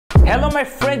Hello my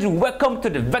friends, welcome to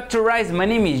the Vectorize. My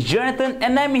name is Jonathan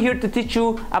and I'm here to teach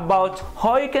you about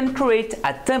how you can create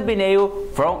a thumbnail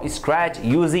from scratch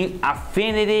using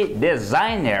Affinity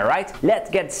Designer, right? Let's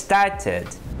get started.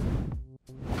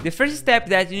 The first step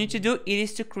that you need to do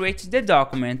is to create the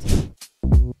document.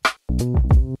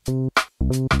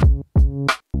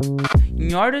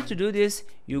 In order to do this,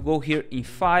 you go here in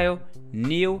File,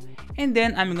 New, and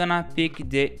then I'm gonna pick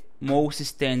the most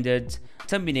standard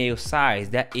thumbnail size,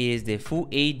 that is the full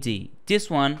AD, this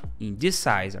one in this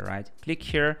size. All right, click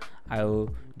here. I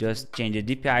will just change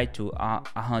the DPI to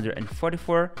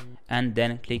 144 and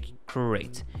then click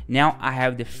create. Now I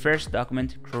have the first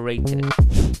document created.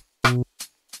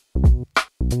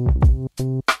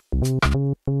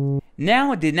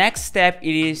 Now the next step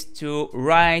is to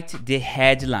write the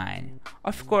headline.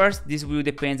 Of course, this will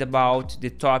depend about the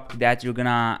topic that you're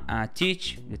gonna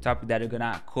teach, the topic that you're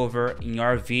gonna cover in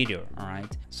your video. All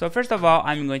right, so first of all,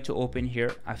 I'm going to open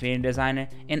here Affinity Designer,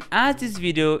 and as this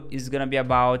video is gonna be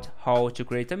about how to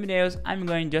create thumbnails, I'm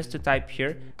going just to type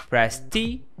here, press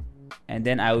T, and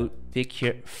then I will pick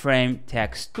here frame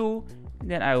text tool, and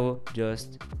then I will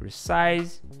just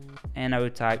resize and I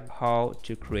will type how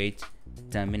to create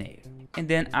thumbnail, and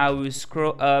then I will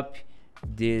scroll up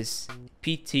this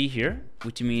PT here,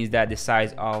 which means that the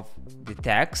size of the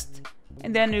text,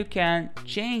 and then you can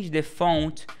change the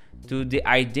font to the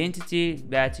identity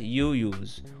that you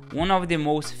use. One of the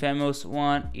most famous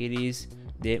one, it is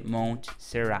the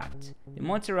Montserrat. The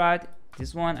Montserrat,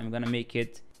 this one, I'm gonna make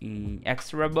it in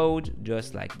extra bold,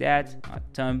 just like that.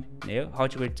 Thumbnail, how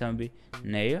to create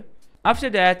thumbnail.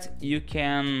 After that, you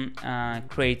can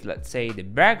create, let's say, the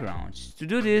background. To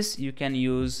do this, you can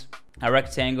use a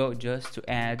rectangle just to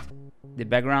add the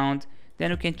background. Then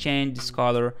you can change this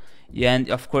color, and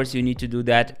of course you need to do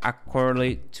that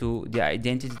accordingly to the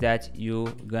identity that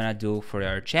you're gonna do for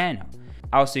your channel.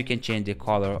 Also, you can change the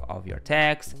color of your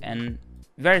text, and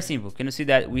very simple. Can you see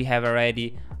that we have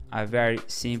already a very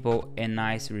simple and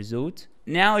nice result?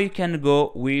 Now you can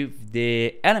go with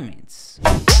the elements.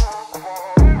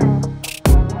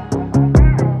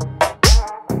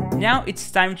 Now it's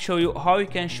time to show you how you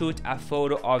can shoot a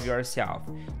photo of yourself.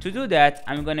 To do that,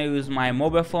 I'm gonna use my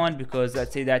mobile phone, because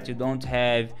let's say that you don't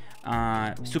have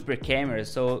super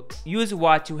cameras, so use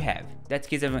what you have. In that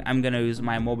case, I'm gonna use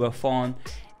my mobile phone,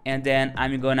 and then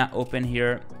I'm gonna open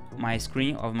here my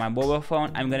screen of my mobile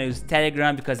phone. I'm gonna use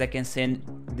Telegram because I can send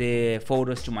the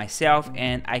photos to myself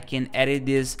and I can edit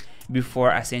this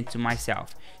before I send to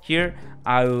myself. Here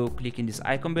I will click in this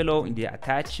icon below, in the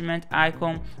attachment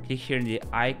icon, click here in the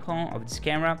icon of this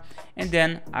camera, and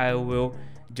then I will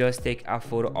just take a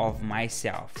photo of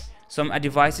myself. Some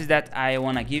advices that I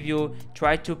want to give you: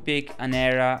 try to pick an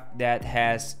area that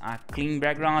has a clean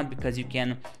background, because you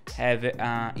can have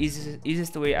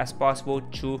easiest way as possible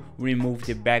to remove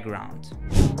the background.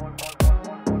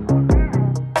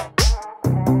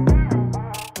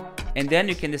 And then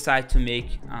you can decide to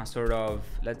make a sort of,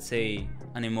 let's say,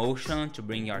 an emotion to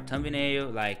bring your thumbnail,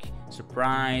 like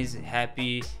surprise,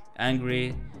 happy,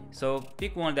 angry. So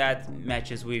pick one that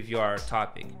matches with your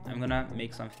topic. I'm gonna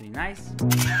make something nice.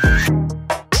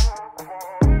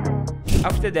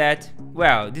 After that,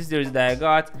 well, this is the result that I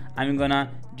got. I'm gonna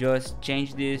just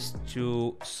change this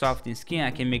to soft in skin.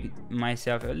 I can make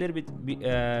myself a little bit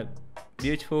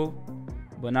beautiful,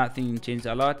 but nothing changed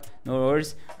a lot. No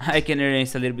worries. I can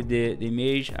erase a little bit the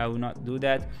image. I will not do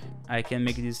that. I can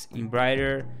make this in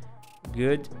brighter.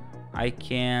 Good. I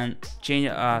can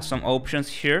change some options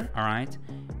here. All right,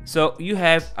 so you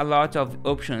have a lot of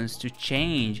options to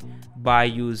change by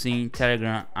using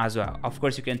Telegram as well. Of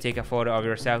course, you can take a photo of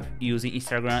yourself using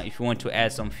Instagram if you want to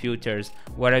add some filters,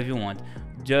 whatever you want.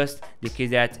 Just the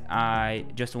case that I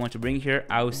just want to bring here,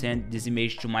 I will send this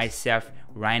image to myself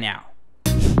right now.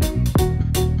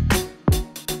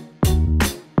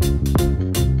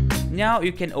 Now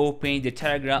you can open the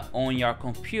Telegram on your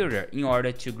computer in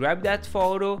order to grab that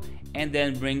photo and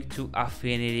then bring to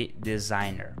Affinity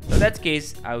Designer. So in that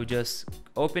case, I will just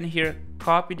open here,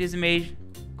 copy this image,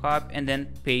 copy, and then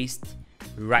paste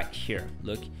right here.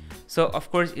 Look, so of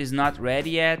course it's not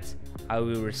ready yet. I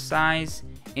will resize,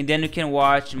 and then you can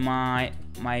watch my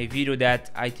video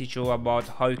that I teach you about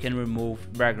how you can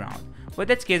remove background. But in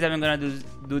that case, I'm gonna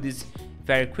do this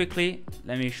very quickly.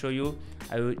 Let me show you.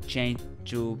 I will change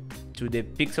to the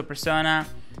pixel persona.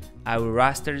 I will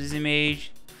raster this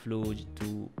image, fluid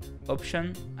to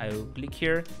option. I will click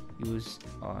here, use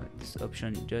this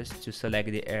option just to select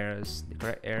the errors, the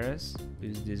correct errors.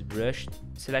 Use this brush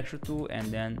selection tool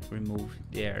and then remove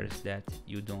the errors that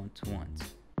you don't want.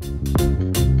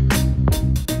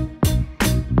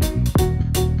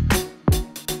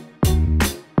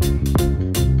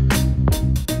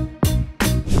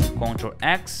 Ctrl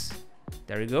X.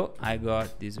 There we go, I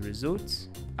got these results.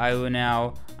 I will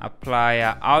now apply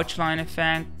an outline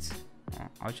effect,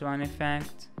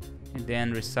 and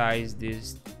then resize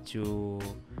this to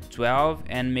 12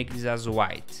 and make this as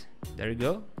white. There you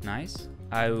go, nice.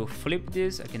 I will flip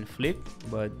this. I can flip,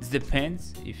 but it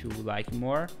depends if you like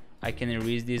more. I can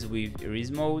erase this with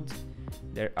erase mode.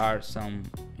 There are some,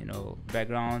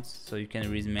 backgrounds, so you can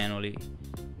erase manually,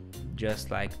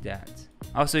 just like that.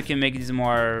 Also, you can make this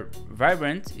more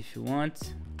vibrant if you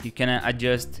want. You can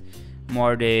adjust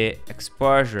more the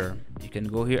exposure. You can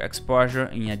go here, exposure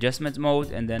in adjustment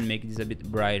mode, and then make this a bit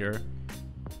brighter,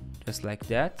 just like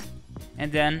that.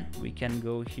 And then we can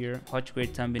go here, how to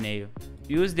create thumbnail.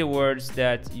 Use the words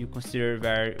that you consider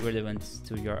very relevant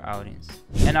to your audience.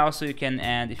 And also you can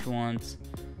add, if you want,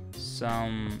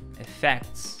 some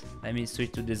effects. Let me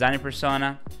switch to designer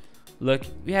persona. Look,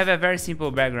 we have a very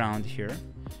simple background here.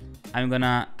 I'm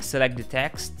gonna select the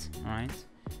text, alright,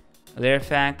 layer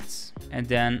effects, and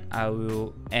then I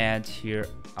will add here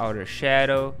outer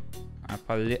shadow,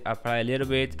 apply a little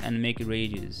bit, and make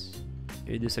radius.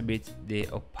 Reduce a bit the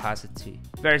opacity.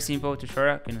 Very simple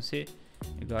tutorial, can you see?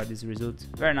 You got this result,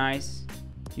 very nice.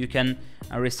 You can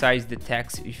resize the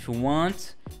text if you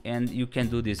want, and you can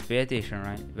do this, pay attention,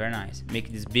 right? Very nice. Make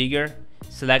this bigger,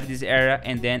 select this area,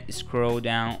 and then scroll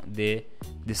down the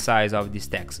size of this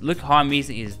text. Look how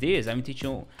amazing is this. I'm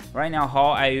teaching you right now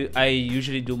how I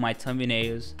usually do my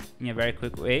thumbnails in a very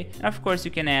quick way. And of course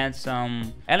you can add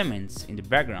some elements in the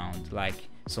background, like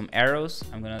some arrows.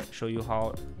 I'm gonna show you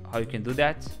how you can do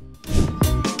that.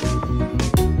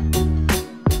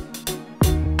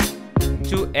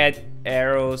 To add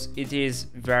arrows, it is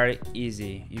very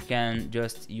easy. You can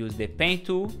just use the pen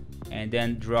tool and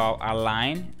then draw a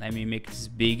line. Let me make this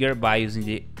bigger by using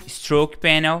the stroke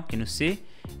panel, can you see?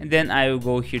 And then I will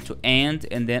go here to end,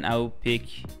 and then I will pick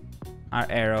an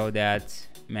arrow that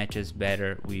matches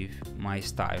better with my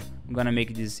style. I'm gonna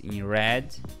make this in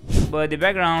red, but the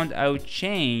background I will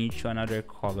change to another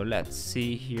color. Let's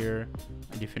see here,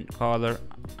 a different color.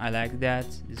 I like that,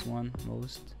 this one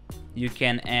most. You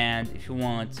can add, if you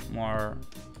want, more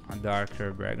a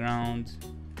darker background.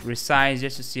 Resize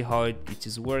just to see how it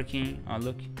is working. Oh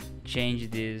look, change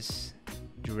this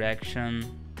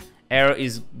direction. Arrow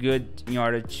is good in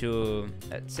order to,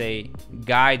 let's say,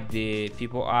 guide the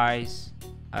people's eyes.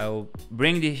 I'll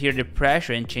bring here the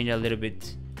pressure and change a little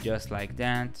bit, just like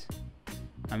that.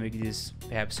 I'll make this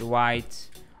perhaps white.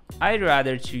 I'd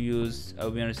rather to use,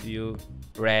 I'll be honest with you,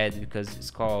 red, because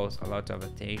it calls a lot of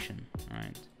attention,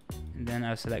 right? And then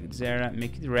I'll select this area,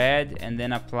 make it red, and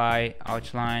then apply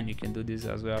outline. You can do this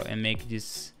as well and make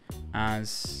this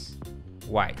as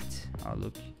white. Oh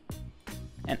look.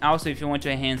 And also, if you want to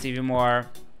enhance even more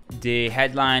the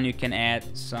headline, you can add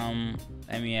some,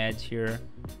 let me add here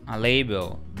a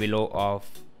label below of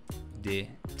the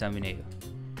thumbnail.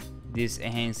 This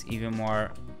enhances even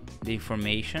more the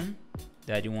information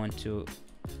that you want to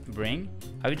bring.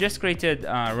 I've just created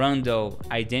a random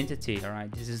identity. All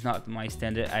right, this is not my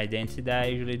standard identity that I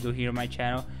usually do here on my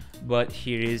channel, but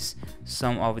here is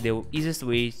some of the easiest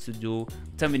ways to do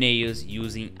thumbnails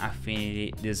using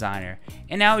Affinity Designer.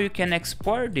 And now you can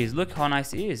export this. Look how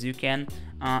nice it is. You can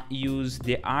use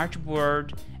the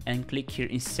artboard and click here,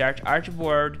 insert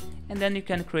artboard, and then you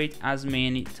can create as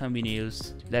many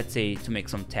thumbnails. Let's say to make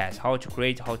some tests, how to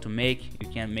create, how to make. You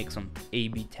can make some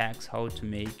A/B tests, how to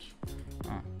make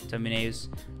thumbnails,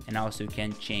 and also you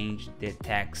can change the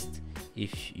text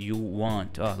if you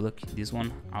want. Oh look, this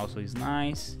one also is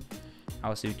nice.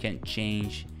 Also you can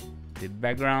change the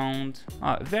background.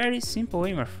 Very simple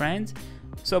way, my friend.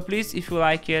 So please, if you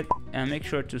like it, make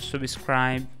sure to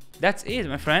subscribe. That's it,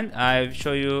 my friend. I've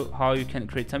shown you how you can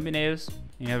create thumbnails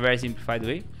in a very simplified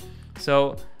way.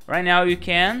 So right now you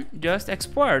can just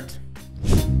export.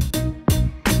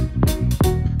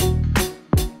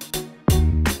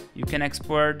 You can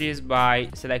export this by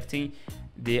selecting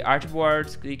the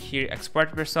artboard, click here,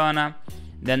 export persona,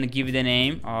 then give the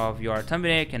name of your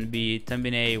thumbnail. It can be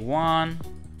thumbnail 1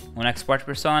 on export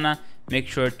persona. Make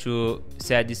sure to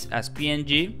set this as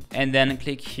PNG, and then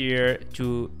click here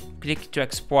to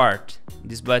export.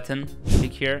 This button,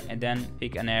 click here, and then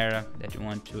pick an area that you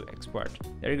want to export.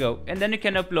 There you go, and then you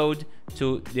can upload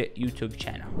to the YouTube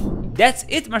channel. That's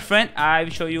it, my friend. I will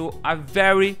show you a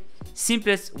very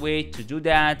simplest way to do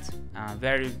that.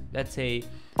 Very, let's say,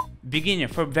 beginner,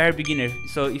 for very beginner.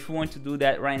 So if you want to do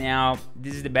that right now,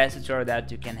 this is the best tutorial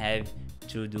that you can have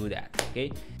to do that.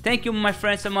 Okay, thank you, my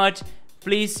friend, so much.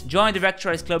 Please join the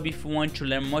Vectorize Club if you want to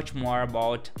learn much more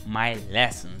about my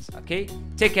lessons. Okay,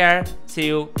 take care, see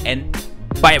you, and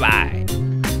bye bye.